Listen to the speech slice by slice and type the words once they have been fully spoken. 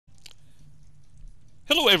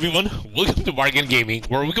Hello everyone, welcome to Bargain Gaming,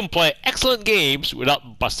 where we can play excellent games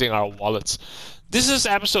without busting our wallets. This is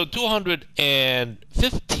episode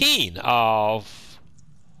 215 of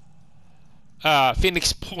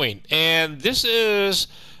Phoenix Point, and this is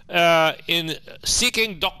in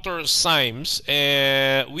seeking Dr. Symes,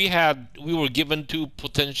 and we were given two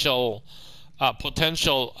potential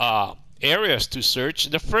areas to search.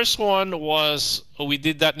 The first one was we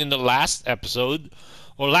did that in the last episode,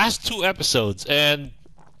 or last two episodes, and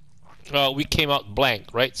we came out blank,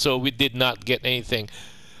 right? So we did not get anything.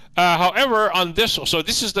 However, on this, so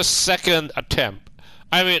this is the second attempt.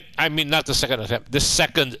 I mean, not the second attempt, the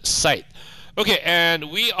second site. Okay,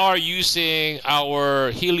 and we are using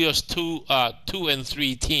our Helios 2 and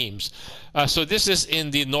 3 teams. So this is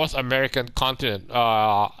in the North American continent,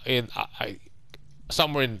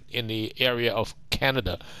 somewhere in the area of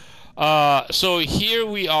Canada. So here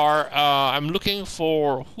we are. I'm looking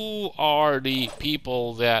for who are the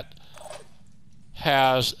people that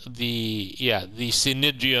has the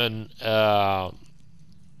Synedrian no,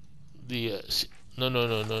 the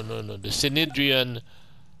Synedrian.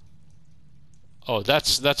 Oh,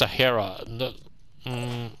 that's a Hera. No,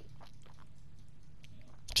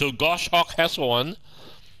 so Goshawk has one,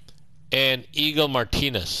 and Eagle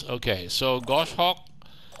Martinez. Okay, so Goshawk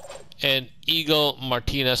and Eagle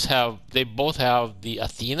Martinez they both have the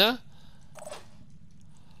Athena,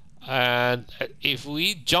 and if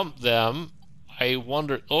we jump them, I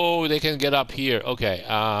wonder. Oh, they can get up here. Okay.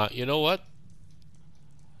 You know what?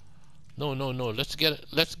 No, no, no. Let's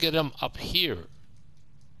get them up here.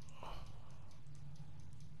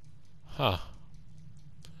 Huh.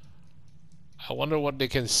 I wonder what they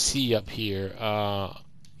can see up here.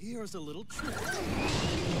 Here's a little trick.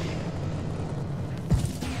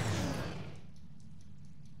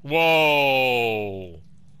 Whoa.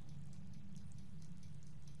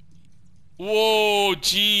 Whoa,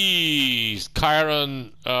 jeez.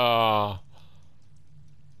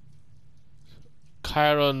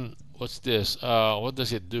 Chiron, what's this? What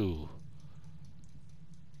does it do?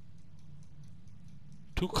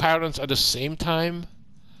 Two Chirons at the same time?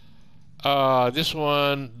 This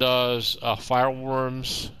one does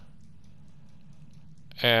fireworms,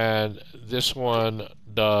 and this one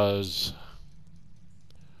does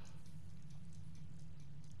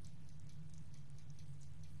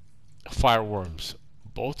fireworms.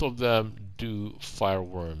 Both of them do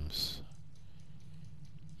fireworms.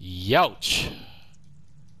 Youch!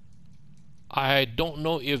 I don't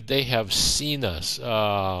know if they have seen us.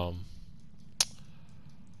 Wow.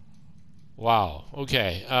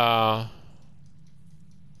 Okay. I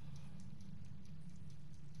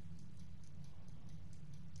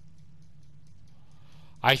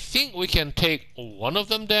think we can take one of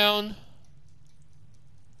them down,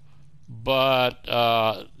 but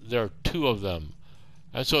there are two of them.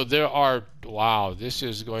 And so there are, wow, this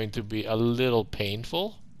is going to be a little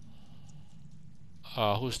painful.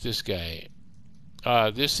 Who's this guy?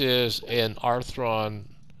 This is an Arthron.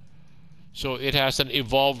 So it has an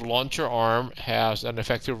evolved launcher arm, has an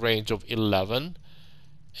effective range of 11,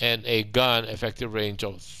 and a gun effective range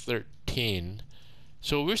of 13.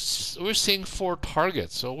 So we're seeing 4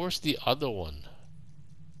 targets. So where's the other one?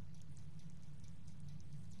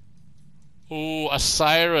 Oh, a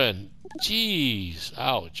siren. Jeez.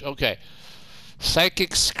 Ouch. Okay.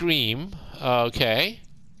 Psychic Scream. Okay.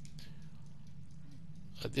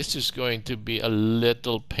 This is going to be a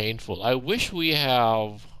little painful. I wish we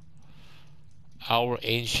have our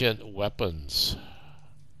ancient weapons.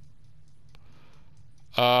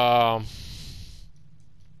 I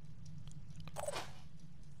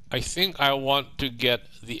think I want to get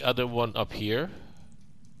the other one up here.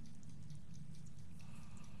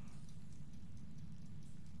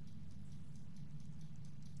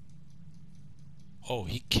 Oh,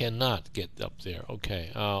 he cannot get up there.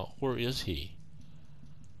 Okay, where is he?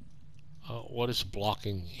 What is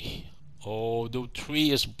blocking? Oh, the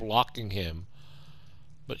tree is blocking him.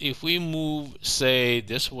 But if we move, say,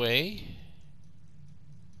 this way,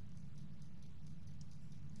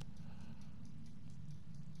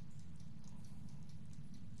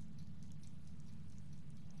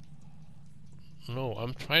 no,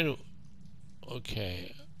 I'm trying to.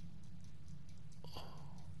 Okay.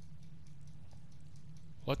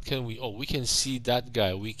 What can we? Oh, we can see that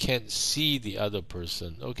guy. We can't see the other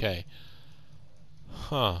person. Okay.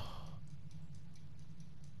 Huh.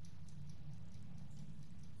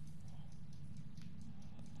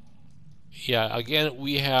 Yeah, again,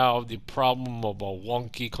 we have the problem of a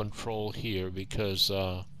wonky control here because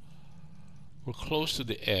we're close to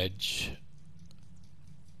the edge.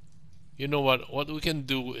 You know what? What we can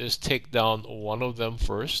do is take down one of them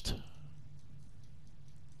first.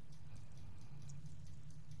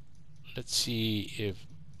 let's see if,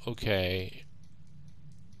 okay.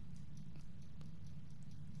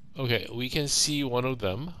 Okay, we can see one of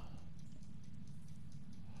them.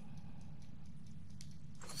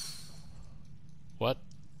 What?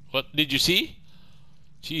 What did you see?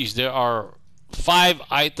 Geez, there are 5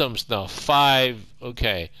 items now. 5.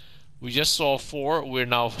 Okay. We just saw 4. We're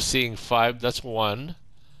now seeing 5. That's 1.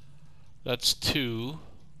 That's 2.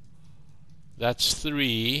 That's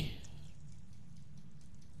 3.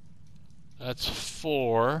 That's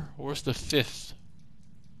 4. Where's the 5th?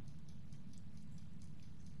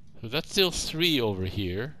 So that's still 3 over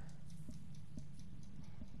here.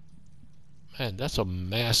 Man, that's a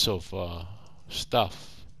mass of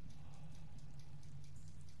stuff.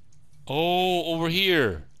 Oh, over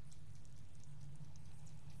here.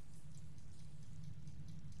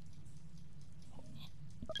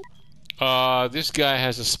 This guy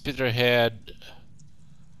has a spitter head.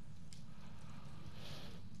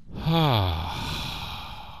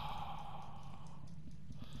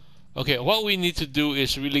 Okay, what we need to do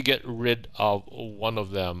is really get rid of one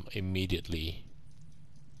of them immediately.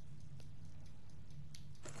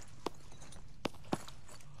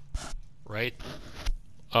 Right?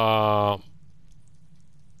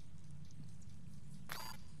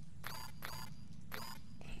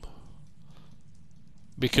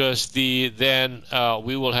 Because then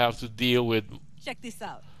we will have to deal with. Check this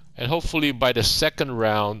out. And hopefully by the second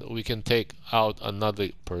round we can take out another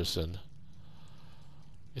person.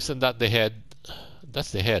 Isn't that the head?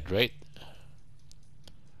 That's the head, right?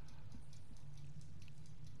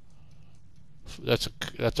 That's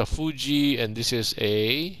a Fuji, and this is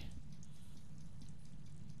a.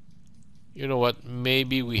 You know what?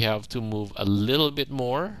 Maybe we have to move a little bit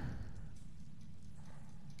more.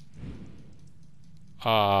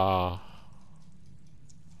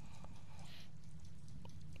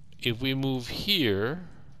 If we move here,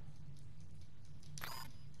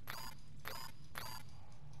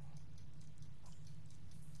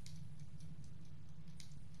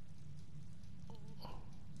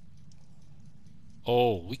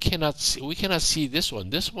 oh, we cannot see this one.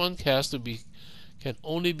 This one can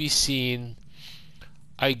only be seen.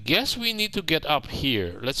 I guess we need to get up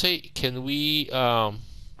here. Let's say, can we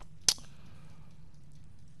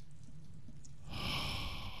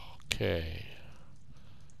okay.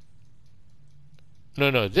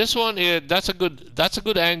 No, this one is that's a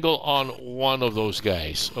good angle on one of those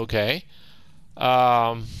guys. Okay.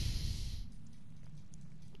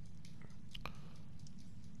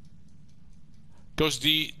 Because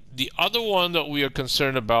the other one that we are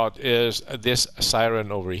concerned about is this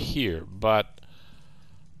siren over here, but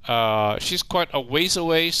she's quite a ways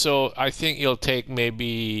away, so I think it'll take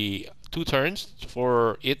maybe 2 turns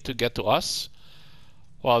for it to get to us,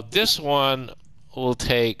 while this one will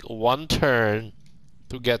take 1 turn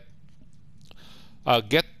to get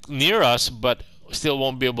near us, but still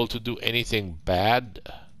won't be able to do anything bad.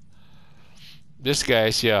 This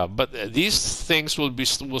guy's, yeah, but these things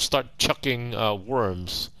will start chucking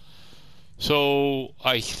worms. So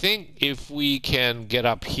I think if we can get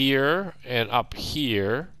up here and up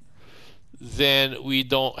here, then we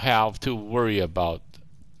don't have to worry about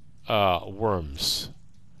worms.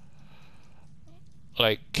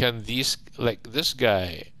 Like, like this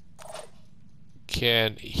guy,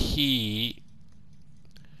 can he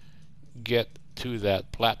get to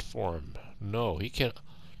that platform? No, he can't.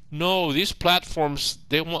 No, these platforms,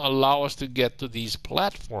 they won't allow us to get to these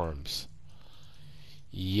platforms.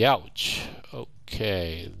 Youch.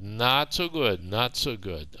 Okay, not so good, not so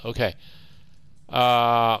good. Okay,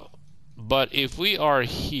 but if we are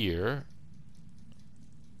here,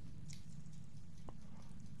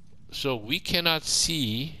 so we cannot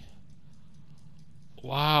see.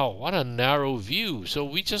 Wow, what a narrow view. So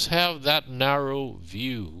we just have that narrow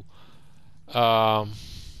view.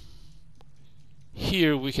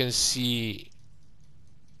 Here we can see.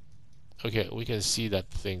 Okay, we can see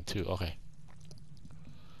that thing too. Okay.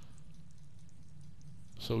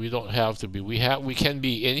 So we don't have to be. We can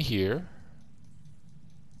be in here.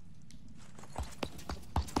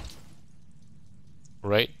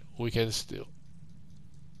 Right? We can still.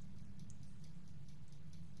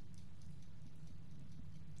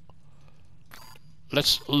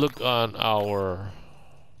 Let's look on our.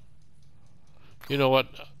 You know what?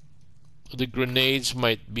 The grenades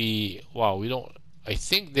might be. Wow, we don't. I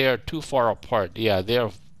think they are too far apart. Yeah, they are.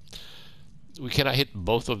 We cannot hit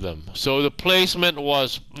both of them. So the placement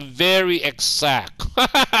was very exact.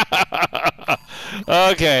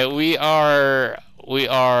 Okay, we gotta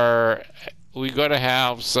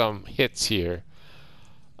have some hits here.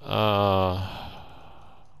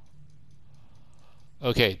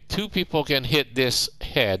 Okay, 2 people can hit this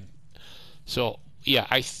head. So yeah,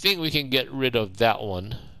 I think we can get rid of that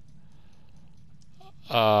one.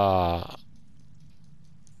 Uh,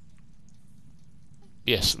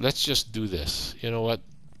 yes, let's just do this. You know what?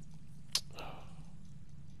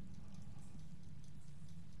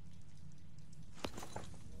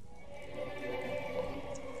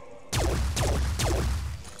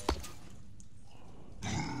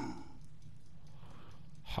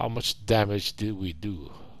 How much damage did we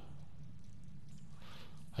do?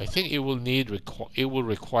 I think it will it will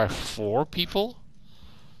require 4 people.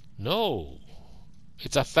 No,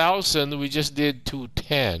 it's 1,000. We just did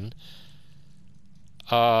 210.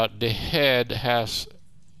 The head has,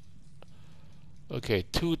 okay,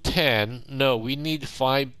 210. No, we need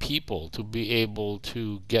 5 people to be able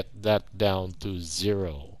to get that down to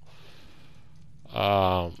 0.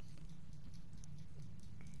 Um,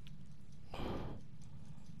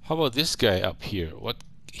 how about this guy up here? What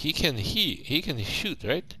he can shoot,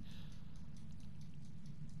 right?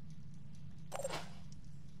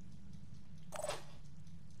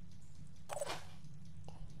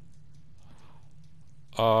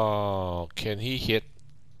 Can he hit?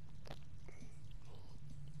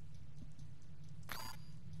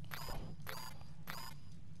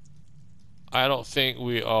 I don't think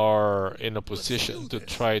we are in a position to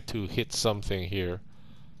try to hit something here.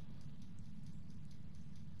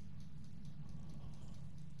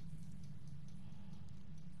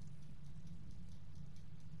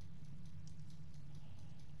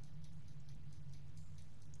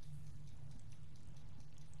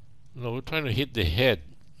 No, we're trying to hit the head.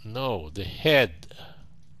 No, the head.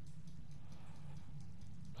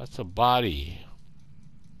 That's a body.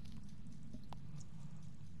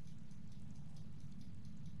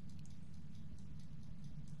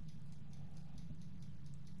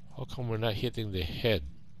 How come we're not hitting the head?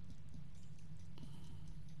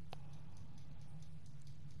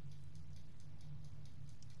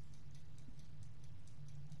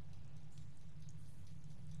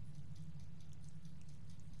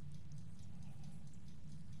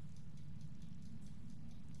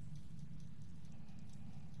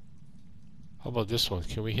 How about this one?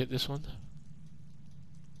 Can we hit this one?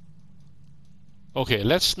 Okay,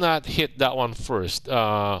 let's not hit that one first.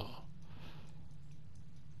 Right?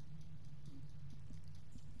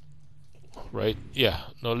 Yeah.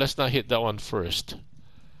 No, let's not hit that one first.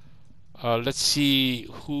 Let's see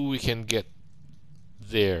who we can get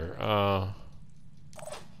there.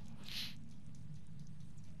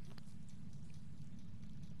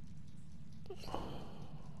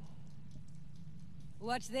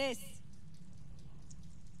 Watch this.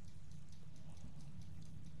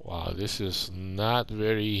 Wow, this is not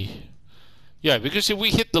very... Yeah, because if we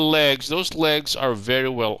hit the legs, those legs are very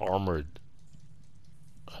well armored.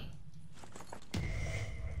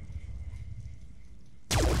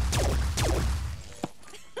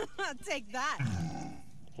 Take that.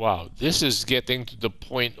 Wow, this is getting to the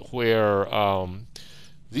point where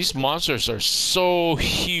these monsters are so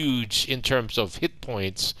huge in terms of hit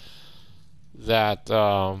points that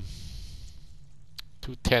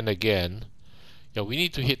 210 again. Yeah, we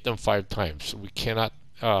need to hit them 5 times. We cannot,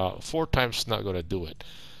 4 times is not going to do it.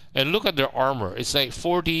 And look at their armor. It's like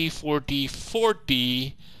 40, 40,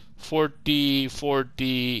 40, 40,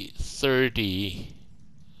 40, 30.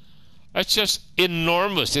 That's just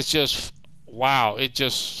enormous. It's just, wow. It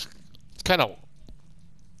just kind of,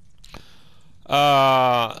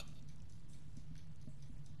 uh,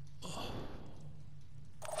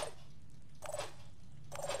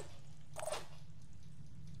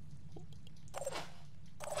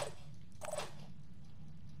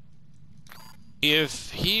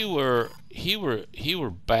 if he were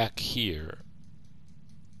back here.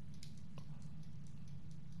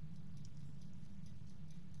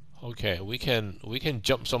 Okay, we can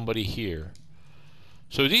jump somebody here.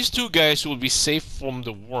 So these 2 guys will be safe from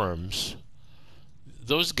the worms.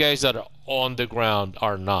 Those guys that are on the ground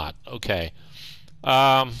are not. Okay.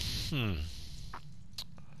 Um, hmm.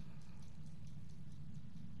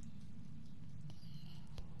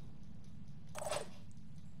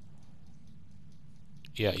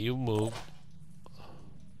 Yeah, you move.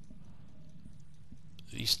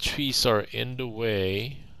 These trees are in the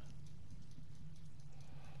way.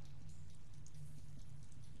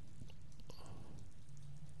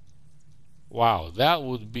 Wow, that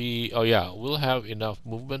would be... Oh yeah, we'll have enough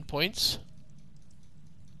movement points.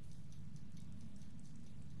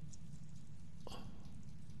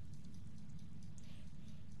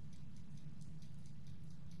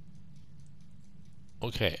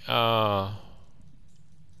 Okay,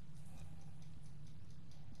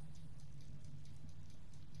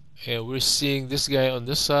 and we're seeing this guy on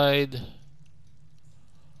this side.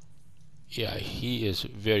 Yeah, he is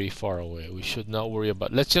very far away. We should not worry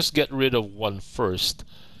about. Let's just get rid of one first,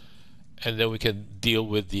 and then we can deal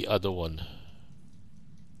with the other one.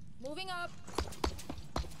 Moving up.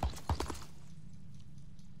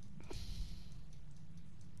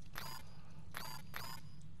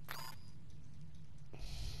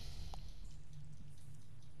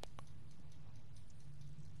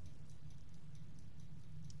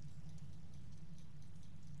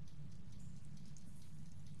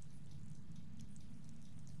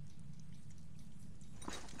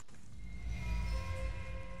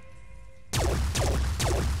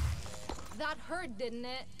 That hurt, didn't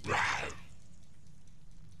it?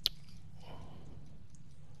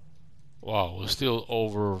 Wow, we're still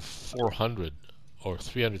over 400 or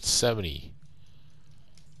 370.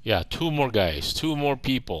 Yeah, two more guys, two more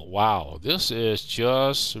people. Wow, this is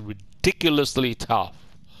just ridiculously tough.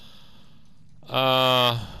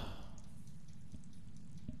 Uh,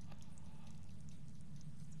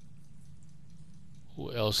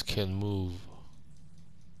 who else can move?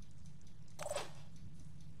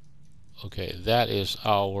 Okay, that is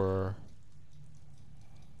our...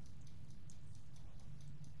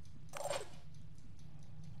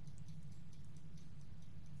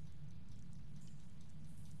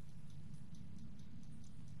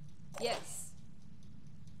 Yes.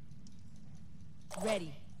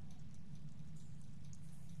 Ready.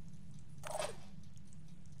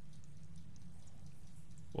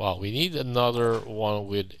 Wow, we need another one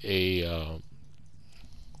with a...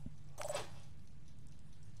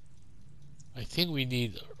 I think we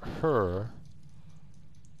need her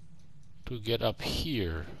to get up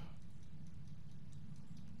here.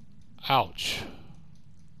 Ouch.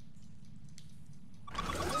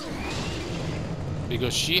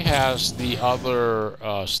 Because she has the other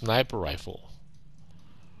sniper rifle.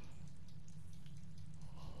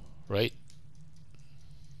 Right?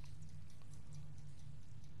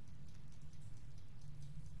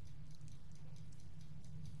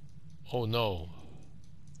 Oh no.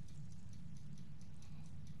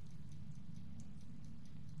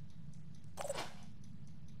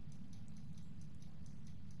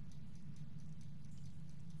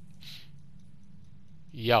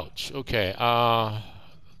 Youch. Okay.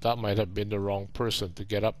 That might have been the wrong person to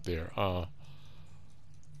get up there.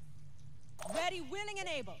 Ready, willing, and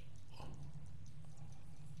able.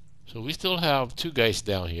 So we still have two guys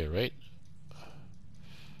down here, right?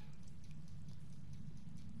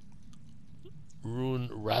 Rune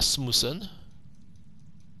Rasmussen.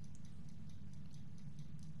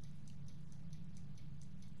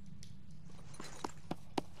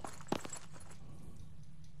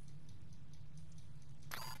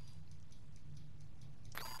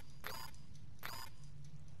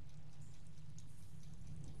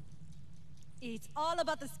 It's all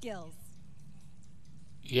about the skills.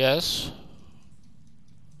 Yes.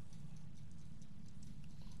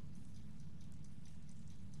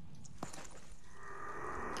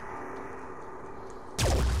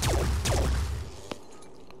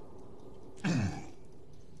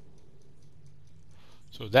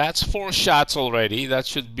 So that's 4 shots already. That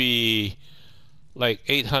should be like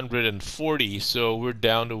 840. So we're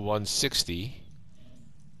down to 160.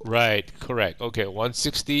 Right, correct. Okay,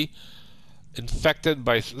 160. Infected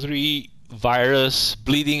by 3 virus,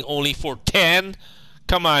 bleeding only for 10.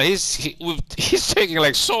 Come on, he's taking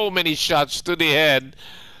like so many shots to the head.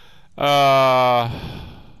 Uh,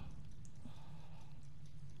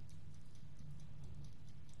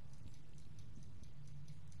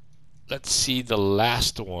 let's see the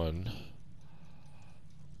last one.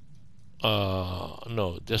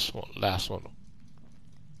 No, this one, last one.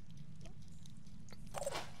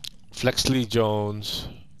 Flexley Jones.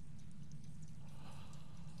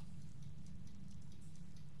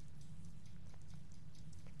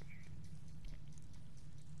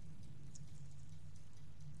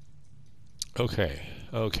 Okay,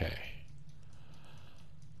 okay.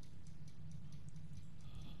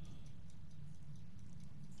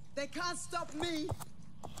 They can't stop me.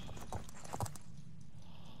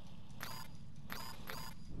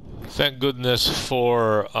 Thank goodness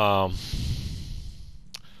for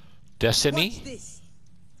Destiny. Watch this.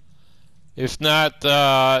 If not,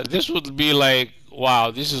 this would be like,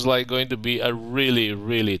 wow, this is like going to be a really,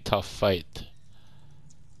 really tough fight.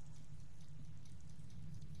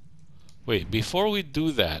 Wait, before we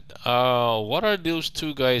do that, what are those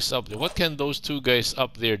two guys up there? What can those two guys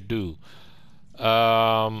up there do?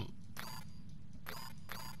 Um,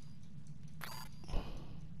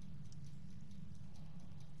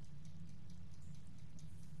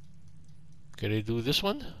 can they do this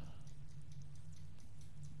one?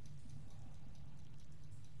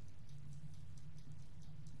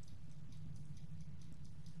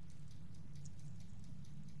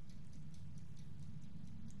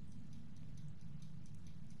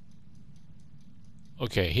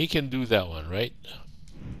 Okay, he can do that one, right?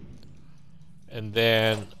 And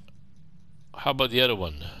then, how about the other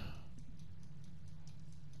one?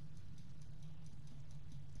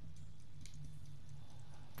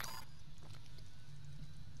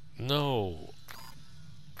 No.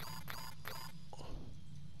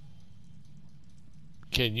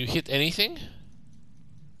 Can you hit anything?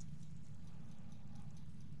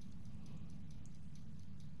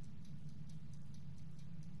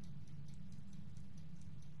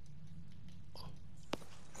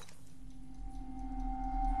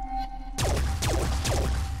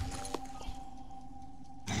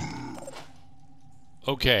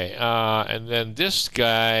 Okay, and then this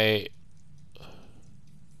guy.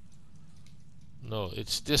 No,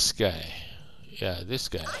 it's this guy. Yeah, this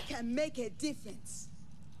guy. I can make a difference.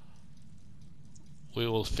 We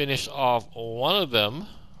will finish off one of them.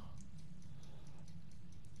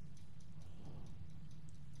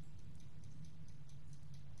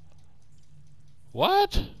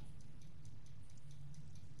 What?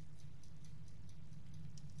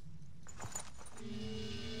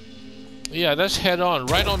 Yeah, that's head on,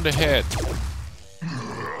 right on the head.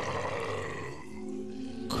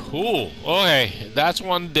 Cool. Okay, that's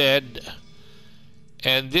one dead.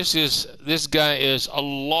 And this guy is a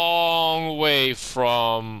long way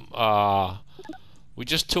from we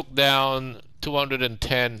just took down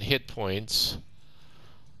 210 hit points.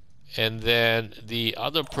 And then the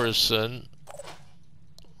other person,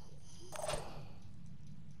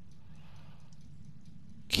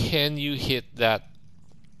 can you hit that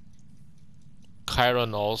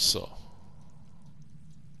Chiron also?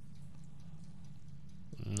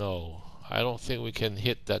 No, I don't think we can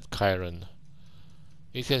hit that Chiron.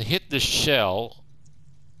 We can hit the shell.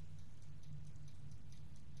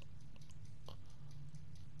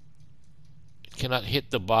 It cannot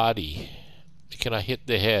hit the body. It cannot hit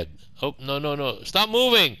the head. Oh, no, no, no. Stop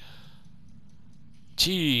moving!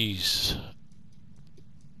 Jeez.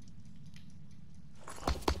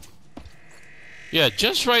 Yeah,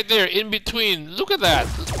 just right there, in between. Look at that.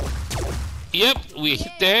 Yep, we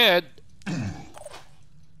hit the head.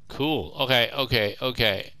 Cool. Okay, okay,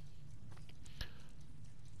 okay.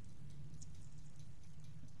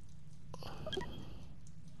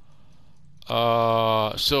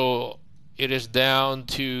 So it is down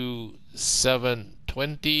to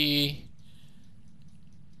 720.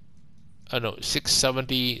 No,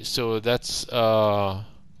 670. So that's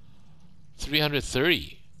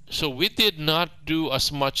 330. So we did not do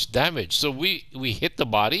as much damage. So we hit the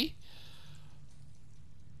body.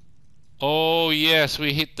 Oh yes,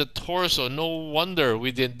 we hit the torso. No wonder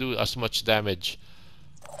we didn't do as much damage.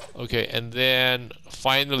 Okay, and then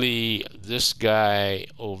finally this guy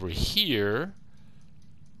over here.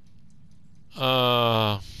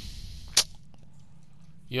 The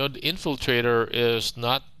infiltrator is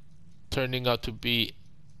not turning out to be.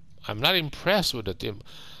 I'm not impressed with it.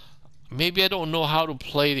 Maybe I don't know how to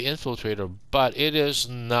play the infiltrator, but it is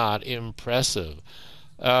not impressive.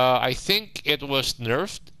 I think it was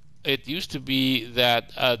nerfed. It used to be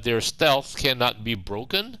that their stealth cannot be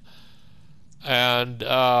broken, and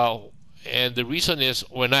the reason is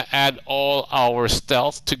when I add all our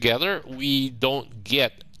stealth together, we don't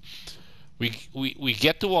get. We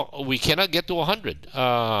get to we cannot get to 100.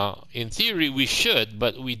 In theory, we should,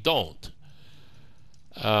 but we don't.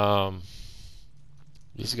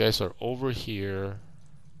 These guys are over here.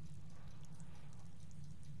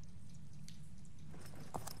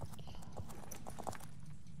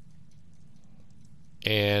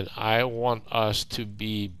 And I want us to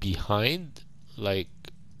be behind, like,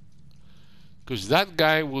 because that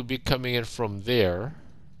guy will be coming in from there,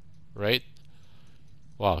 right?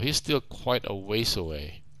 Wow, he's still quite a ways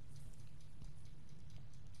away.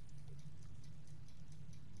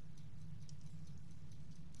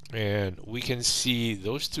 And we can see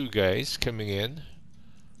those two guys coming in.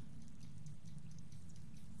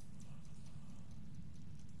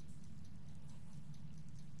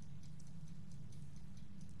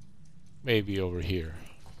 Maybe over here.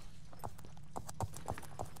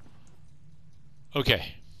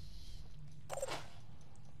 Okay.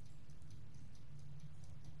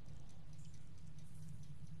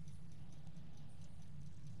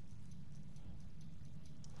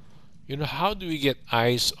 How do we get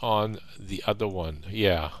eyes on the other one?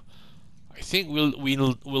 Yeah. I think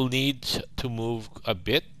we'll need to move a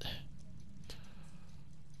bit.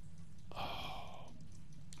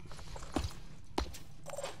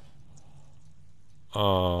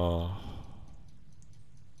 Uh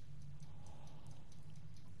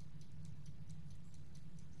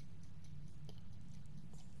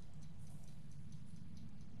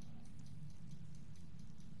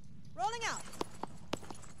Rolling out.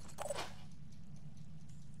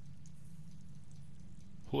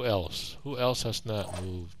 Who else? Who else has not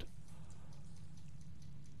moved?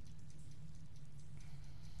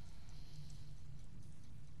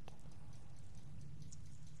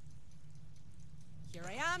 Here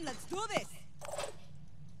I am. Let's do this.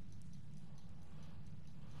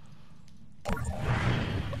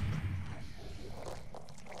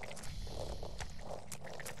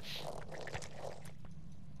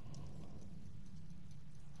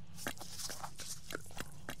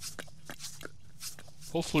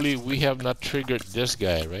 Hopefully we have not triggered this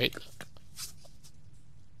guy, right?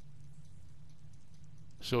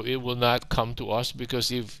 So it will not come to us,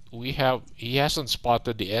 because if we have, he hasn't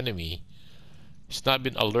spotted the enemy. He's not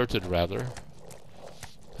been alerted, rather.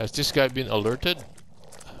 Has this guy been alerted?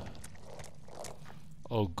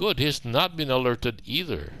 Oh good, he's not been alerted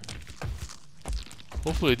either.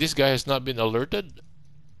 Hopefully this guy has not been alerted.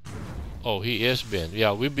 Oh, he has been.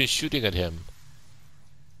 Yeah, we've been shooting at him.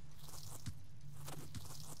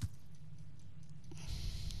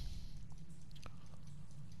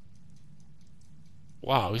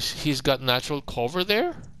 Wow, he's got natural cover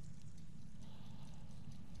there?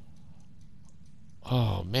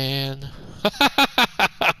 Oh, man.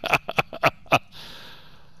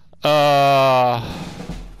 uh,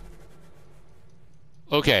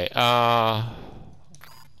 okay,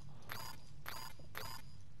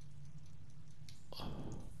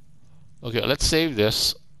 okay, let's save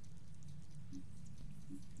this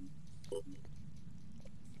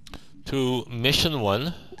to mission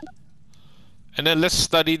 1. And then let's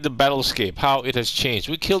study the battlescape, how it has changed.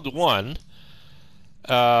 We killed one.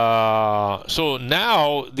 So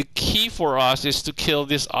now the key for us is to kill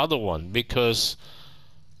this other one, because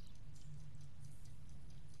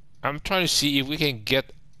I'm trying to see if we can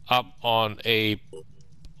get up on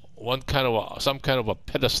some kind of a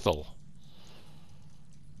pedestal.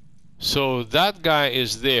 So that guy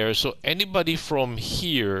is there. So anybody from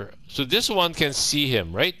here, so this one can see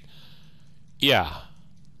him, right? Yeah.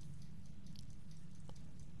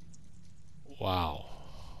 Wow.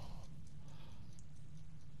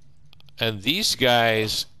 And these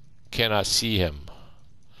guys cannot see him.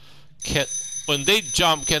 When they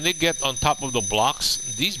jump, can they get on top of the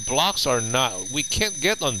blocks? These blocks are not, we can't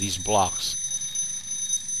get on these blocks.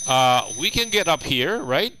 We can get up here,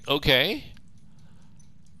 right? Okay.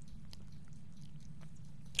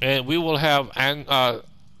 And we will have,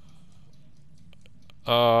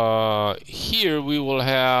 here we will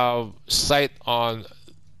have sight on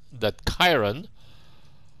that Chiron.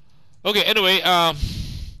 Okay, anyway,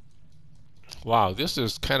 wow, this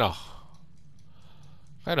is kind of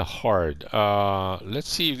hard. Let's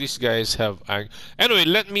see if these guys have. Anyway,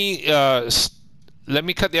 let me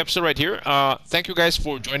cut the episode right here. Thank you guys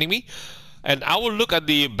for joining me, and I will look at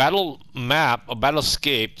the battle map, a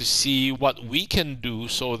battlescape, to see what we can do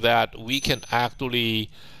so that we can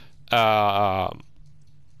actually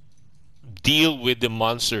deal with the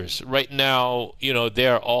monsters. Right now, you know, they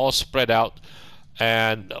are all spread out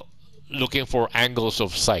and looking for angles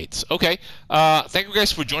of sights. Okay, thank you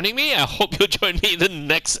guys for joining me. I hope you'll join me in the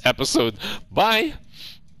next episode. Bye.